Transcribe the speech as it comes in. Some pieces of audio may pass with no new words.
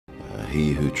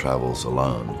he who travels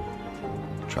alone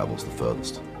travels the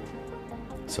furthest.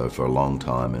 So for a long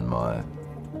time in my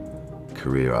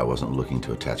career, I wasn't looking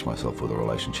to attach myself with a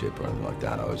relationship or anything like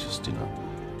that. I was just,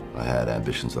 I had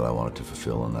ambitions that I wanted to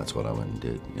fulfill, and that's what I went and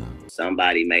did,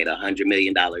 Somebody made $100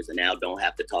 million and now don't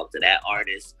have to talk to that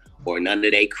artist or none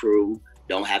of their crew,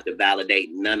 don't have to validate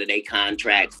none of their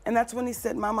contracts. And that's when he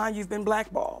said, Mama, you've been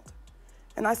blackballed.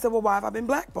 And I said, well, why have I been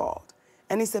blackballed?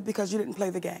 And he said, because you didn't play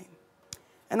the game.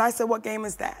 And I said, what game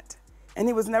is that? And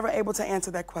he was never able to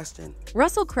answer that question.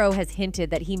 Russell Crowe has hinted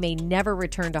that he may never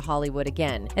return to Hollywood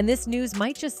again, and this news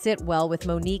might just sit well with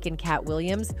Monique and Katt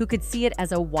Williams, who could see it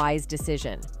as a wise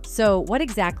decision. So what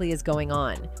exactly is going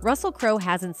on? Russell Crowe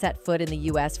hasn't set foot in the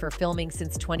US for filming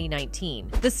since 2019.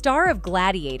 The star of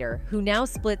Gladiator, who now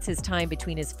splits his time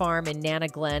between his farm in Nana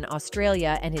Glen,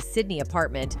 Australia, and his Sydney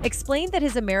apartment, explained that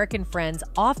his American friends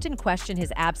often question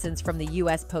his absence from the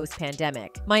US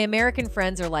post-pandemic. My American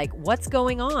friends are like, what's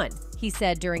going on? He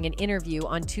said during an interview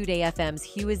on Today FM's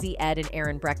Hughesy, Ed, and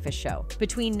Aaron breakfast show.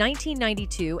 Between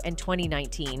 1992 and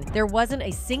 2019, there wasn't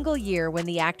a single year when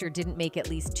the actor didn't make at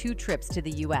least 2 trips to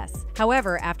the US.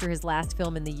 However, after his last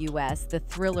film in the US, the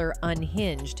thriller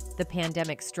Unhinged, the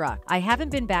pandemic struck. I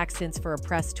haven't been back since for a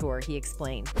press tour, he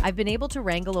explained. I've been able to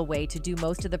wrangle a way to do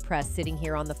most of the press sitting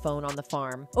here on the phone on the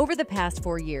farm. Over the past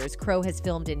 4 years, Crowe has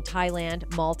filmed in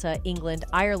Thailand, Malta, England,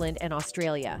 Ireland, and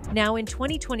Australia. Now in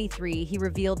 2023, he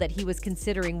revealed that he was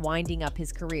considering winding up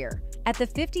his career. At the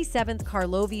 57th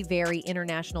Karlovy Vary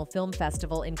International Film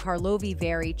Festival in Karlovy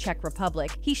Vary, Czech Republic,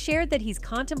 he shared that he's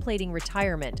contemplating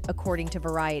retirement, according to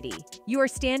Variety. You are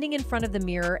standing in front of the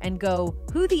mirror and go,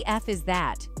 "Who the F is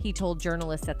that?" he told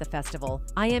journalists at the festival.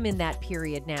 I am in that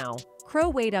period now. Crowe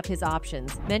weighed up his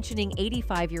options, mentioning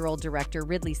 85-year-old director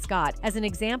Ridley Scott as an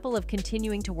example of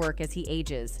continuing to work as he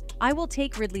ages. I will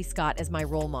take Ridley Scott as my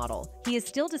role model. He is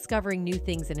still discovering new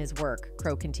things in his work,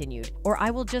 Crowe continued. Or I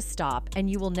will just stop and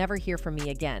you will never hear from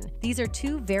me again. These are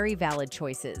 2 very valid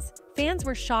choices. Fans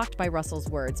were shocked by Russell's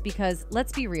words because,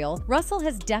 let's be real, Russell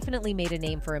has definitely made a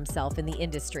name for himself in the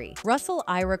industry. Russell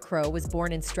Ira Crowe was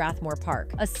born in Strathmore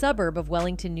Park, a suburb of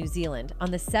Wellington, New Zealand,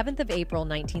 on the 7th of April,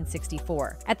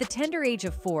 1964. At the tender age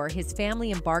of 4, his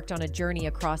family embarked on a journey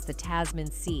across the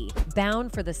Tasman Sea,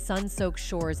 bound for the sun-soaked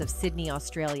shores of Sydney,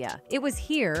 Australia. It was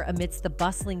here, amidst the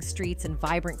bustling streets and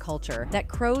vibrant culture, that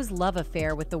Crowe's love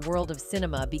affair with the world of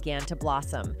cinema began to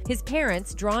blossom. His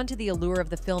parents, drawn to the allure of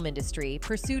the film industry,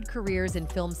 pursued careers in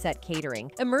film set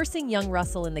catering, immersing young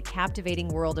Russell in the captivating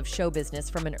world of show business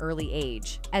from an early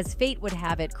age. As fate would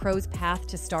have it, Crowe's path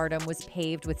to stardom was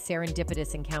paved with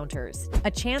serendipitous encounters.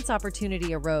 A chance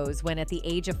opportunity arose when, at the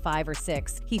age of 5 or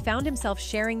 6, he found himself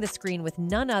sharing the screen with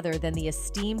none other than the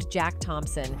esteemed Jack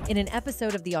Thompson in an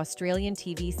episode of the Australian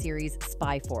TV series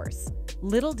Spy Force.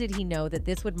 Little did he know that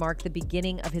this would mark the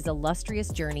beginning of his illustrious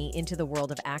journey into the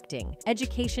world of acting.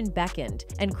 Education beckoned,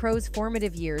 and Crowe's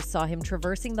formative years saw him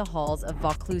traversing the halls of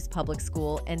Vaucluse Public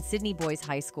School and Sydney Boys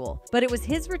High School. But it was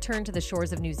his return to the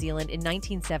shores of New Zealand in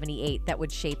 1978 that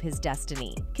would shape his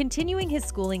destiny. Continuing his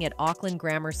schooling at Auckland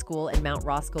Grammar School and Mount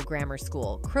Roskill Grammar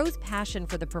School, Crowe's passion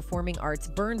for the performing arts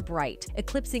burned bright,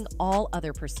 eclipsing all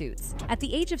other pursuits. At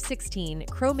the age of 16,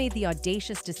 Crowe made the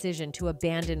audacious decision to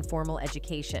abandon formal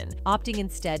education, opting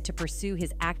instead to pursue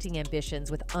his acting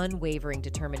ambitions with unwavering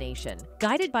determination.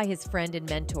 Guided by his friend and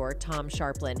mentor, Tom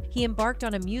Sharplin, he embarked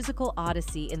on a musical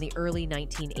odyssey in the early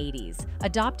 1980s,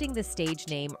 adopting the stage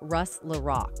name Russ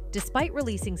LaRock. Despite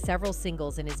releasing several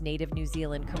singles in his native New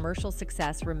Zealand, commercial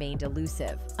success remained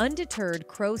elusive. Undeterred,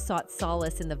 Crowe sought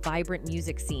solace in the vibrant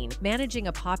music scene, managing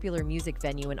a popular music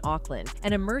venue in Auckland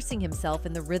and immersing himself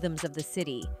in the rhythms of the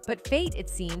city. But fate, it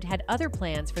seemed, had other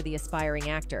plans for the aspiring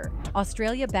actor.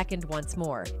 Australia beckoned once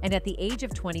more, and at the age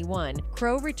of 21,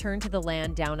 Crowe returned to the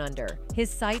land down under, his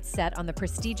sights set on the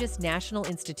prestigious National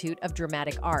Institute of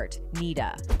Dramatic Art,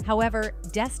 NIDA. However,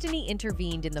 destiny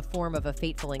intervened in the form of a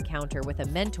fateful encounter with a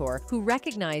mentor who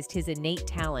recognized his innate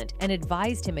talent and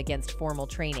advised him against formal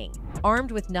training.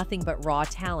 Armed with nothing but raw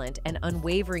talent and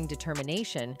unwavering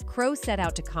determination, Crowe set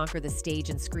out to conquer the stage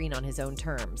and screen on his own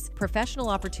terms. Professional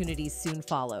opportunities soon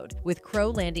followed, with Crowe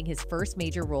landing his first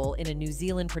major role in a New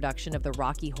Zealand production of the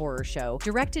Rocky Horror Show,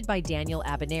 directed by Daniel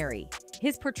Abineri.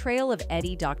 His portrayal of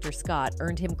Eddie Dr. Scott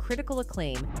earned him critical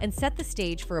acclaim and set the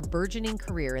stage for a burgeoning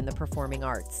career in the performing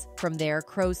arts. From there,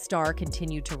 Crowe's star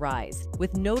continued to rise,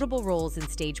 with notable roles in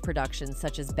stage productions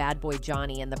such as Bad Boy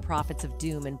Johnny and The Prophets of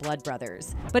Doom and Blood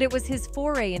Brothers. But it was his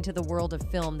foray into the world of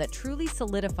film that truly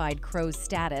solidified Crowe's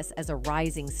status as a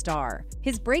rising star.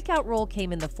 His breakout role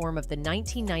came in the form of the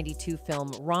 1992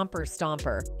 film Romper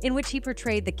Stomper, in which he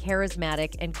portrayed the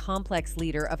charismatic and complex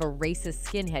leader of a racist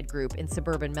skinhead group in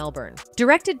suburban Melbourne.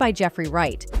 Directed by Jeffrey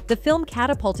Wright, the film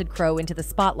catapulted Crowe into the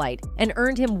spotlight and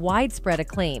earned him widespread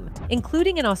acclaim,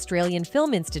 including an Australian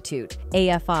Film Institute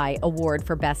 (AFI) award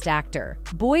for Best Actor.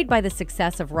 Buoyed by the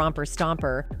success of Romper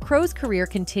Stomper, Crowe's career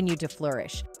continued to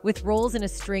flourish, with roles in a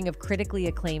string of critically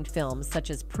acclaimed films such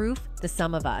as Proof, The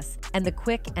Sum of Us, and The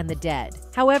Quick and the Dead.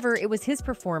 However, it was his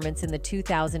performance in the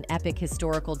 2000 epic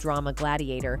historical drama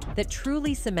Gladiator that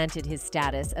truly cemented his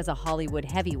status as a Hollywood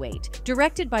heavyweight.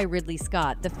 Directed by Ridley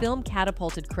Scott, the film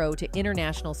catapulted Crowe to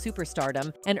international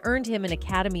superstardom and earned him an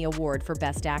Academy Award for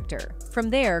Best Actor. From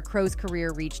there, Crowe's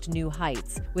career reached new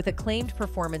heights, with acclaimed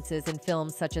performances in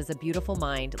films such as A Beautiful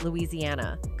Mind,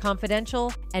 Louisiana,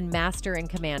 Confidential, and Master and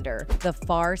Commander, The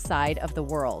Far Side of the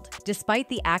World. Despite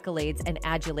the accolades and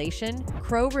adulation,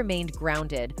 Crowe remained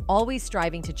grounded, always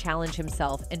striving to challenge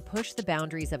himself and push the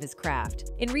boundaries of his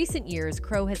craft. In recent years,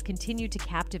 Crowe has continued to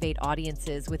captivate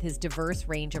audiences with his diverse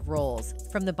range of roles,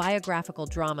 from the biographical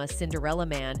drama Cinderella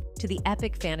Man to the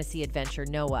epic fantasy adventure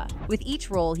Noah. With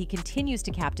each role, he continues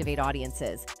to captivate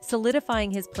audiences,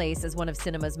 solidifying his place as one of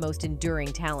cinema's most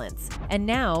enduring talents. And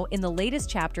now, in the latest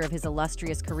chapter of his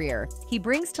illustrious career, he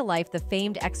brings to life the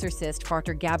famed exorcist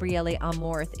Frater Gabriele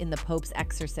Amorth in The Pope's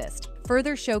Exorcist,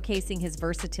 further showcasing his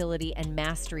versatility and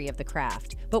mastery of the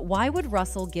craft. But why would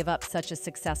Russell give up such a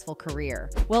successful career?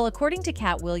 Well, according to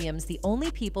Katt Williams, the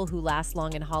only people who last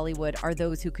long in Hollywood are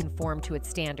those who conform to its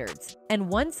standards. And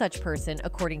one such person,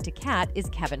 according to Katt, is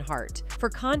Kevin Hart. For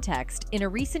context, in a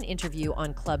recent interview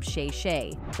on Club Shay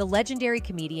Shay, the legendary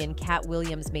comedian Katt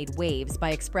Williams made waves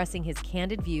by expressing his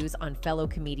candid views on fellow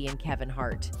comedian Kevin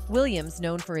Hart. Williams,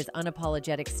 known for his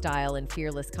unapologetic style and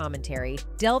fearless commentary,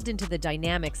 delved into the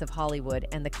dynamics of Hollywood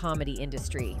and the comedy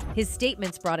industry. His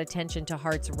statements brought attention to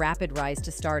Hart's rapid rise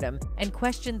to stardom and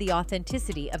questioned the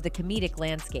authenticity of the comedic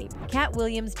landscape. Katt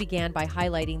Williams began by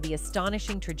highlighting the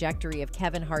astonishing trajectory of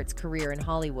Kevin Hart's career in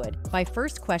Hollywood by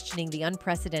first questioning the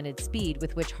unprecedented speed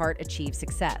with which Hart achieved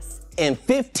success. In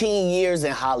 15 years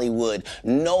in Hollywood,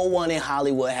 no one in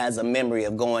Hollywood has a memory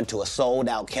of going to a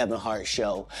sold-out Kevin Hart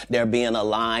show, there being a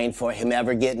line for him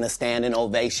ever getting a standing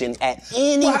ovation at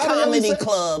any comedy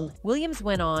club. Williams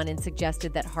went on and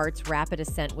suggested that Hart's rapid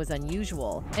ascent was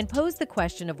unusual and posed the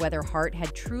question of whether Hart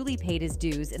had truly paid his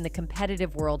dues in the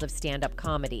competitive world of stand-up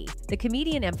comedy. The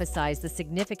comedian emphasized the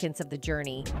significance of the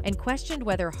journey and questioned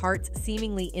whether Hart's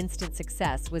seemingly instant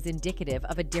success was indicative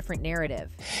of a different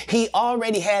narrative. He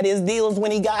already had his deals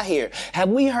when he got here. Have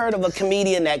we heard of a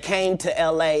comedian that came to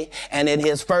LA and in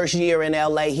his first year in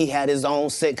LA, he had his own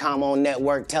sitcom on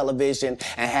network television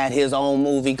and had his own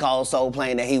movie called Soul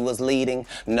Plane that he was leading?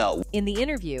 No. In the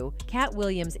interview, Katt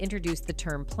Williams introduced the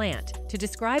term plant to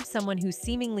describe someone who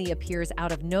seemingly appears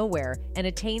out of nowhere and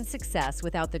attains success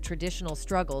without the traditional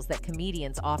struggles that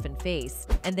comedians often face,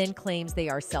 and then claims they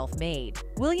are self-made.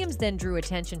 Williams then drew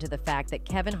attention to the fact that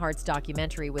Kevin Hart's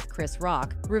documentary with Chris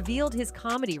Rock revealed his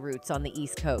comedy roots on the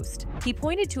East Coast. He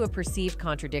pointed to a perceived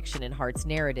contradiction in Hart's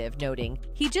narrative, noting,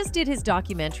 "He just did his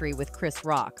documentary with Chris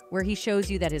Rock, where he shows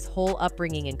you that his whole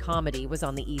upbringing in comedy was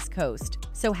on the East Coast.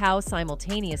 So how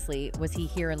simultaneously was he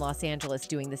here in Los Angeles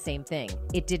doing the same thing?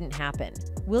 It didn't happen."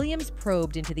 Williams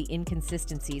probed into the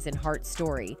inconsistencies in Hart's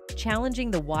story,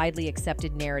 challenging the widely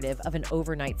accepted narrative of an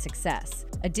overnight success.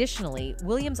 Additionally,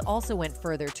 Williams also went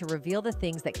further to reveal the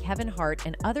things that Kevin Hart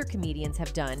and other comedians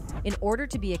have done in order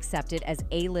to be accepted as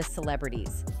A-list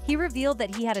celebrities. He revealed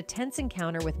that he had a tense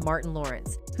encounter with Martin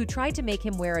Lawrence, who tried to make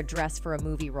him wear a dress for a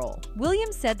movie role.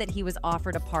 Williams said that he was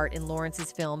offered a part in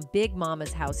Lawrence's film Big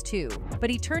Mama's House 2, but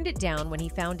he turned it down when he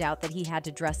found out that he had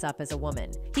to dress up as a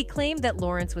woman. He claimed that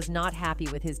Lawrence was not happy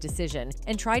with his decision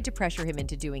and tried to pressure him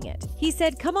into doing it. He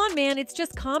said, "Come on, man, it's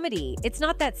just comedy. It's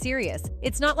not that serious.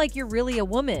 It's not like you're really a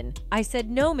woman." I said,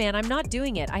 "No, man, I'm not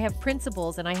doing it. I have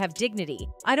principles and I have dignity.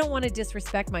 I don't want to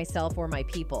disrespect myself or my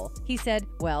people." He said,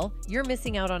 "Well, you're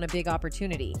missing out on a big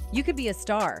opportunity. You could be a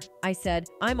star." I said,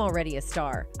 "I'm already a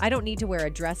star. I don't need to wear a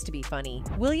dress to be funny."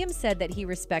 Williams said that he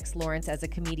respects Lawrence as a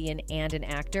comedian and an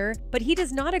actor, but he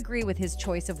does not agree with his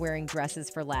choice of wearing dresses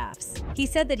for laughs. He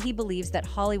said that he believes that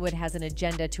Hollywood has an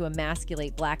agenda to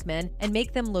emasculate black men and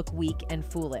make them look weak and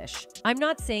foolish. "I'm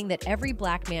not saying that every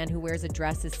black man who wears a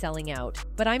dress is selling out,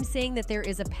 but I'm saying that there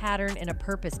is a pattern and a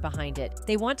purpose behind it.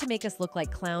 They want to make us look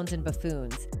like clowns and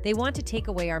buffoons. They want to take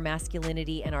away our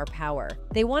masculinity and our power.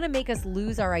 They want to make us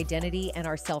lose our identity and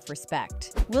our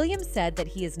self-respect." Williams said that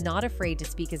he is not afraid to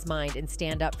speak his mind and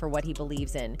stand up for what he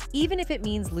believes in, even if it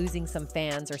means losing some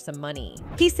fans or some money.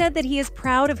 He said that he is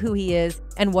proud of who he is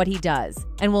and what he does,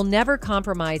 and will never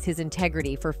compromise his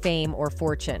integrity for fame or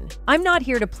fortune. "I'm not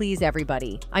here to please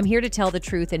everybody. I'm here to tell the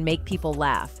truth and make people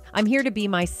laugh. I'm here to be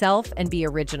myself and be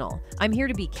original. I'm here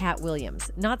to be Katt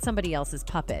Williams, not somebody else's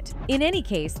puppet." In any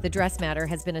case, the dress matter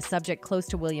has been a subject close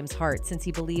to Williams' heart since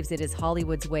he believes it is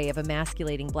Hollywood's way of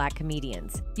emasculating black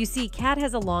comedians. You see, Katt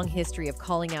has a long history of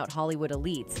calling out Hollywood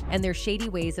elites and their shady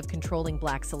ways of controlling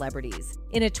black celebrities.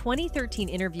 In a 2013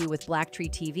 interview with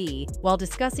Blacktree TV, while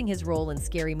discussing his role in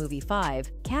Scary Movie 5,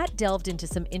 Katt delved into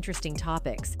some interesting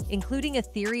topics, including a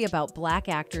theory about black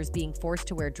actors being forced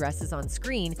to wear dresses on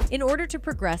screen in order to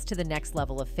progress to the next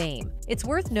level of fame. It's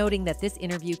worth noting that this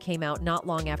interview came out not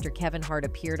long after Kevin Hart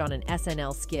appeared on an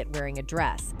SNL skit wearing a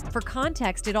dress. For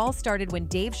context, it all started when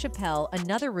Dave Chappelle,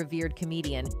 another revered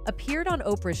comedian, appeared on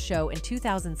Oprah's show in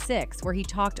 2006, where he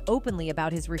talked openly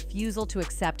about his refusal to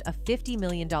accept a $50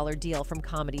 million deal from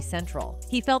Comedy Central.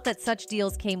 He felt that such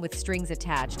deals came with strings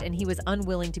attached, and he was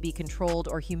unwilling to be controlled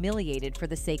or humiliated for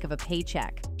the sake of a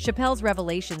paycheck. Chappelle's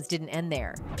revelations didn't end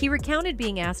there. He recounted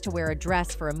being asked to wear a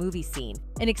dress for a movie scene,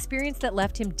 an experience that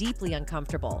left him deeply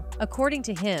uncomfortable. According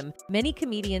to him, many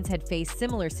comedians had faced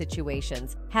similar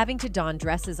situations, having to don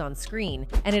dresses on screen,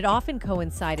 and it often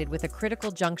coincided with a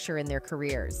critical juncture in their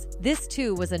careers. This,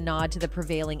 too, was a nod to the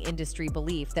prevailing industry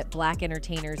belief that black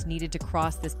entertainers needed to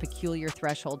cross this peculiar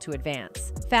threshold to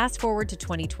advance. Fast forward to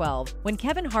 2012, when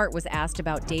Kevin Hart was asked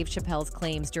about Dave Chappelle's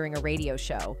claims during a radio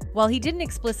show. While he didn't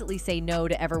explicitly say no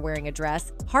to ever wearing a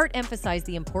dress, Hart emphasized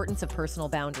the importance of personal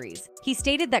boundaries. He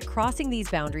stated that crossing these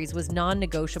boundaries was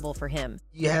non-negotiable for him.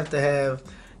 You have to have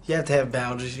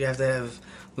boundaries. You have to have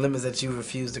limits that you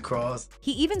refuse to cross.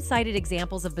 He even cited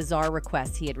examples of bizarre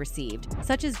requests he had received,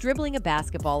 such as dribbling a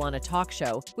basketball on a talk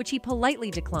show, which he politely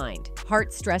declined.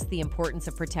 Hart stressed the importance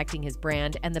of protecting his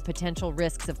brand and the potential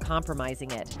risks of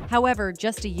compromising it. However,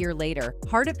 just a year later,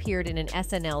 Hart appeared in an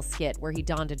SNL skit where he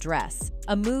donned a dress,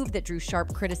 a move that drew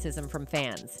sharp criticism from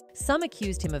fans. Some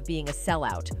accused him of being a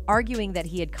sellout, arguing that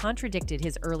he had contradicted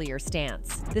his earlier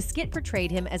stance. The skit portrayed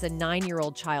him as a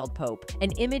 9-year-old child pope,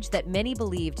 an image that many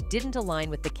believed didn't align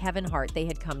with the Kevin Hart they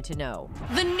had come to know.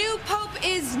 The new pope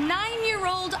is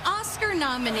 9-year-old Oscar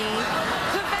nominee,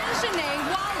 Kavashane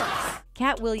Wallace.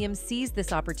 Katt Williams seized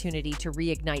this opportunity to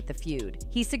reignite the feud.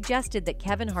 He suggested that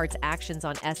Kevin Hart's actions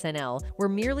on SNL were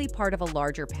merely part of a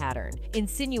larger pattern,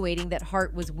 insinuating that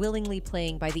Hart was willingly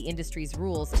playing by the industry's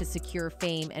rules to secure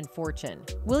fame and fortune.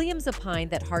 Williams opined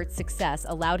that Hart's success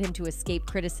allowed him to escape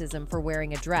criticism for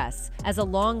wearing a dress, as a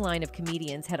long line of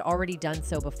comedians had already done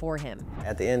so before him.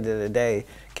 At the end of the day,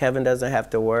 Kevin doesn't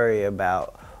have to worry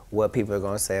about what people are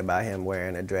going to say about him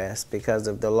wearing a dress because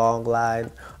of the long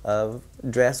line of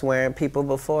dress-wearing people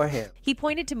before him. He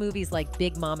pointed to movies like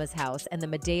Big Mama's House and the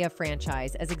Medea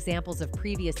franchise as examples of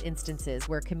previous instances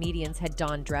where comedians had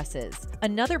donned dresses.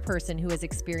 Another person who has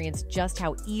experienced just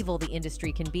how evil the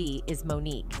industry can be is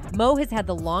Monique. Mo has had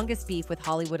the longest beef with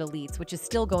Hollywood elites, which is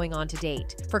still going on to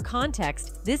date. For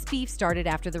context, this beef started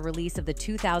after the release of the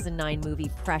 2009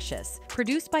 movie Precious,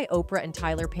 produced by Oprah and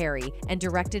Tyler Perry and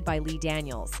directed by Lee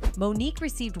Daniels. Monique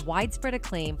received widespread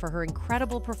acclaim for her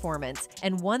incredible performance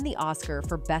and won the Oscar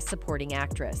for Best Supporting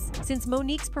Actress. Since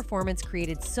Monique's performance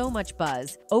created so much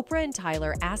buzz, Oprah and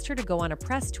Tyler asked her to go on a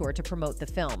press tour to promote the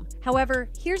film. However,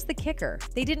 here's the kicker: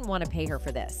 they didn't want to pay her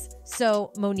for this.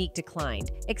 So Monique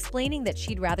declined, explaining that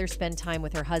she'd rather spend time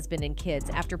with her husband and kids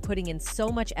after putting in so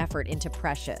much effort into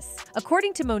Precious.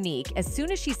 According to Monique, as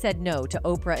soon as she said no to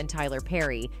Oprah and Tyler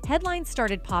Perry, headlines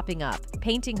started popping up,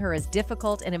 painting her as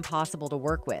difficult and impossible to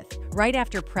work with. Right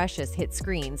after Precious hit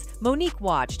screens, Monique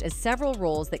watched as several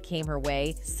roles that came her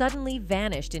way suddenly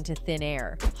vanished into thin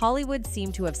air. Hollywood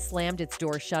seemed to have slammed its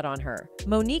door shut on her.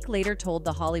 Monique later told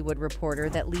The Hollywood Reporter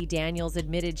that Lee Daniels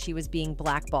admitted she was being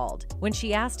blackballed. When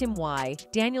she asked him why,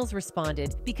 Daniels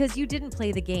responded, "Because you didn't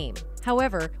play the game."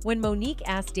 However, when Monique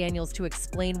asked Daniels to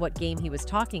explain what game he was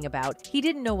talking about, he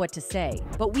didn't know what to say.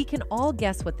 But we can all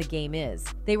guess what the game is.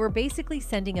 They were basically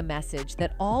sending a message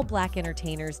that all black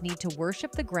entertainers need to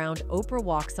worship the ground Oprah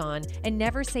walks on and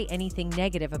never say anything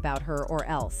negative about her or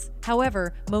else.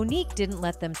 However, Monique didn't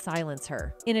let them silence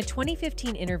her. In a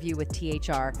 2015 interview with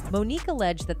THR, Monique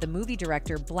alleged that the movie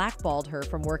director blackballed her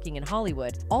from working in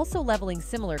Hollywood, also leveling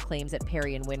similar claims at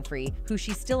Perry and Winfrey, who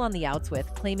she's still on the outs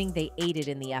with, claiming they aided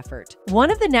in the effort.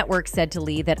 One of the networks said to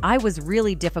Lee that I was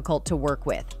really difficult to work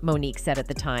with, Monique said at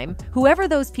the time. Whoever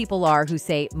those people are who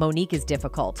say Monique is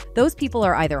difficult, those people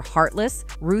are either heartless,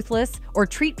 ruthless, or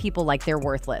treat people like they're worthless.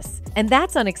 worthless. And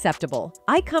that's unacceptable.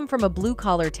 I come from a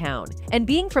blue-collar town, and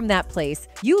being from that place,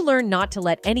 you learn not to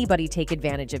let anybody take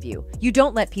advantage of you. You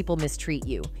don't let people mistreat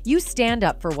you. You stand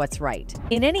up for what's right.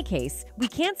 In any case, we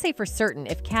can't say for certain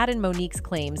if Katt and Monique's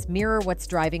claims mirror what's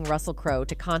driving Russell Crowe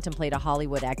to contemplate a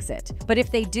Hollywood exit. But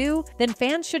if they do, then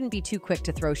fans shouldn't be too quick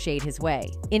to throw shade his way.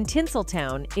 In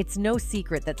Tinseltown, it's no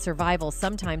secret that survival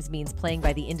sometimes means playing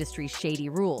by the industry's shady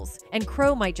rules, and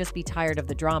Crowe might just be tired of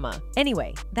the drama.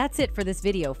 Anyway, that's it for this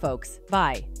video, folks.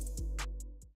 Bye.